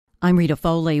I'm Rita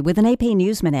Foley with an AP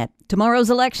News Minute. Tomorrow's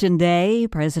Election Day.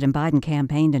 President Biden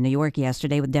campaigned in New York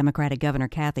yesterday with Democratic Governor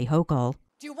Kathy Hochul.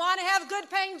 Do you want to have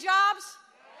good-paying jobs?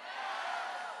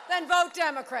 Then vote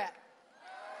Democrat.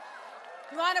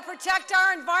 You want to protect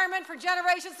our environment for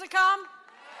generations to come?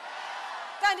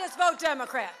 Then just vote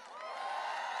Democrat.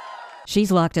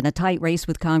 She's locked in a tight race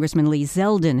with Congressman Lee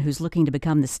Zeldin, who's looking to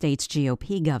become the state's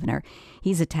GOP governor.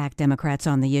 He's attacked Democrats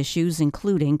on the issues,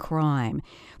 including crime.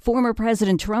 Former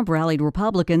President Trump rallied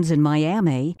Republicans in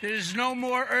Miami. There's no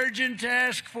more urgent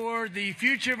task for the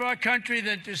future of our country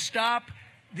than to stop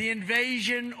the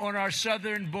invasion on our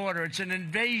southern border. It's an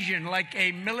invasion, like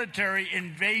a military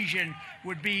invasion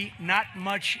would be not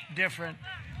much different.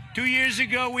 2 years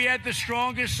ago, we had the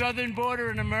strongest southern border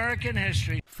in American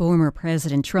history. Former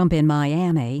President Trump in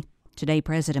Miami. Today,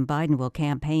 President Biden will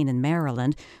campaign in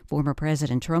Maryland. Former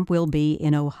President Trump will be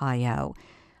in Ohio.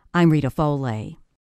 I'm Rita Foley.